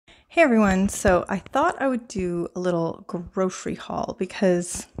Hey everyone, so I thought I would do a little grocery haul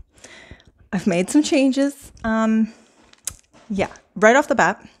because I've made some changes. Yeah, right off the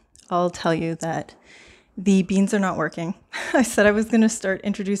bat, I'll tell you that the beans are not working. I said I was going to start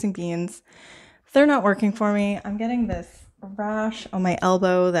introducing beans. They're not working for me. I'm getting this rash on my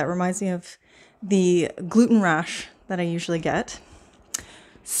elbow that reminds me of the gluten rash that I usually get.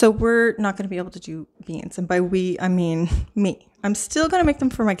 So we're not going to be able to do beans. And by we, I mean me. I'm still going to make them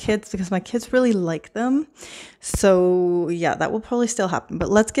for my kids because my kids really like them. So yeah, that will probably still happen.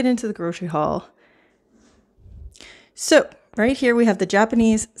 But let's get into the grocery haul. So right here we have the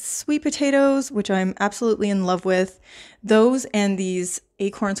Japanese sweet potatoes, which I'm absolutely in love with. Those and these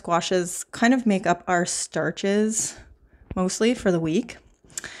acorn squashes kind of make up our starches mostly for the week.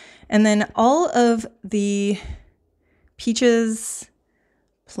 And then all of the peaches,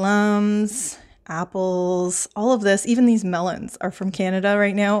 plums, apples, all of this, even these melons are from Canada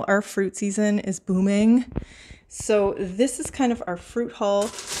right now. Our fruit season is booming. So this is kind of our fruit haul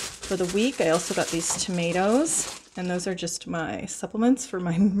for the week. I also got these tomatoes, and those are just my supplements for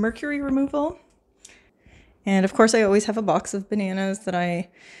my mercury removal. And of course, I always have a box of bananas that I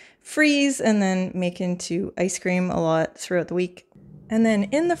freeze and then make into ice cream a lot throughout the week. And then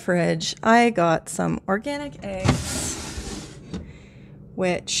in the fridge, I got some organic eggs,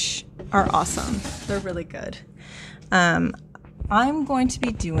 which are awesome. They're really good. I'm going to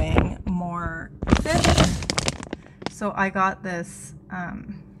be doing more fish. So I got this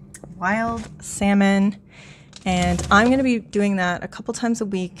wild salmon, and I'm going to be doing that a couple times a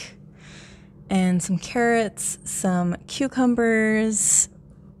week. And some carrots, some cucumbers,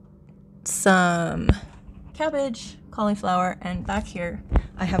 some cabbage, cauliflower, and back here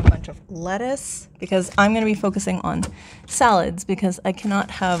I have a bunch of lettuce because I'm going to be focusing on salads because I cannot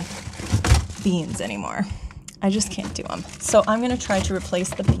have beans anymore. I just can't do them. So I'm going to try to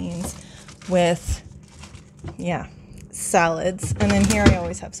replace the beans with, salads. And then here I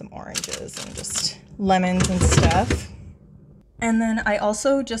always have some oranges and just lemons and stuff. And then I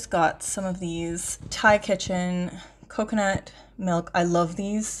also just got some of these Thai Kitchen coconut milk. I love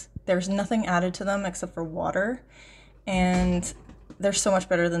these. There's nothing added to them except for water. And they're so much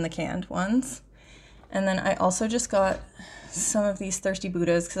better than the canned ones. And then I also just got some of these Thirsty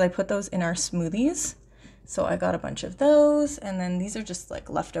Buddhas because I put those in our smoothies. So I got a bunch of those. And then these are just like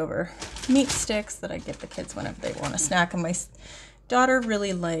leftover meat sticks that I give the kids whenever they want a snack. And my daughter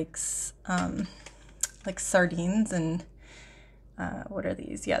really likes like sardines and what are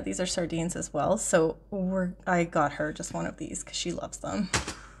these? Yeah, these are sardines as well. So I got her just one of these because she loves them.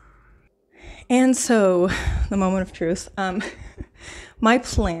 And so, the moment of truth, my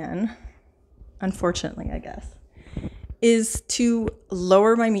plan, unfortunately, I guess, is to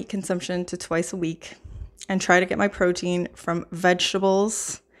lower my meat consumption to twice a week and try to get my protein from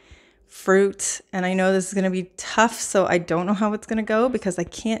vegetables, fruit, and I know this is going to be tough, so I don't know how it's going to go because I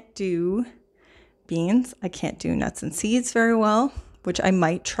can't do beans. I can't do nuts and seeds very well, which I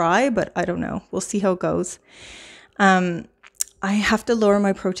might try, but I don't know. We'll see how it goes. I have to lower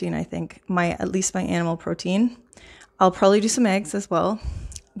my protein, I think, at least my animal protein. I'll probably do some eggs as well,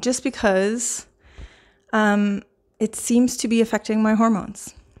 just because it seems to be affecting my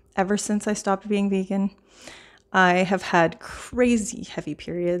hormones. Ever since I stopped being vegan, I have had crazy heavy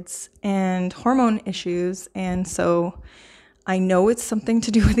periods and hormone issues, and so I know it's something to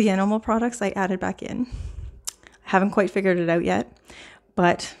do with the animal products I added back in. I haven't quite figured it out yet,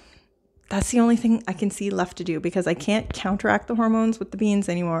 but that's the only thing I can see left to do because I can't counteract the hormones with the beans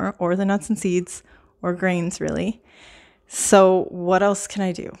anymore or the nuts and seeds or grains really. So what else can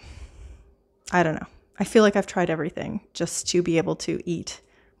I do? I don't know. I feel like I've tried everything just to be able to eat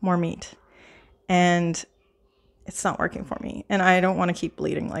more meat and it's not working for me. And I don't want to keep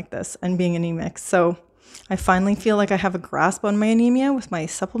bleeding like this and being anemic. So I finally feel like I have a grasp on my anemia with my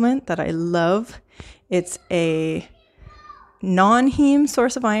supplement that I love. It's a non-heme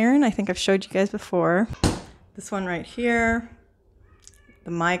source of iron. I think I've showed you guys before. This one right here, the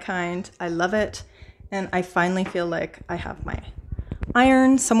My Kind. I love it. And I finally feel like I have my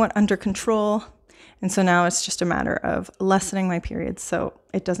iron somewhat under control. And so now it's just a matter of lessening my periods so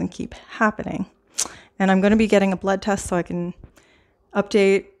it doesn't keep happening. And I'm going to be getting a blood test so I can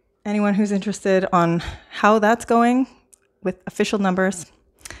update anyone who's interested on how that's going with official numbers.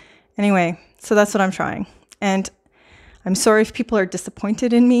 Anyway, so that's what I'm trying. And I'm sorry if people are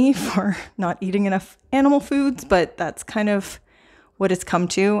disappointed in me for not eating enough animal foods, but that's kind of what it's come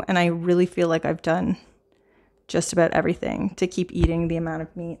to. And I really feel like I've done just about everything to keep eating the amount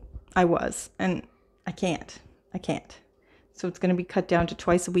of meat I was. And I can't. So it's going to be cut down to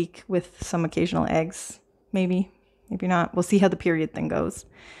twice a week with some occasional eggs. Maybe not. We'll see how the period thing goes.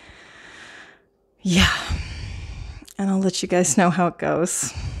 Yeah. And I'll let you guys know how it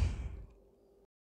goes.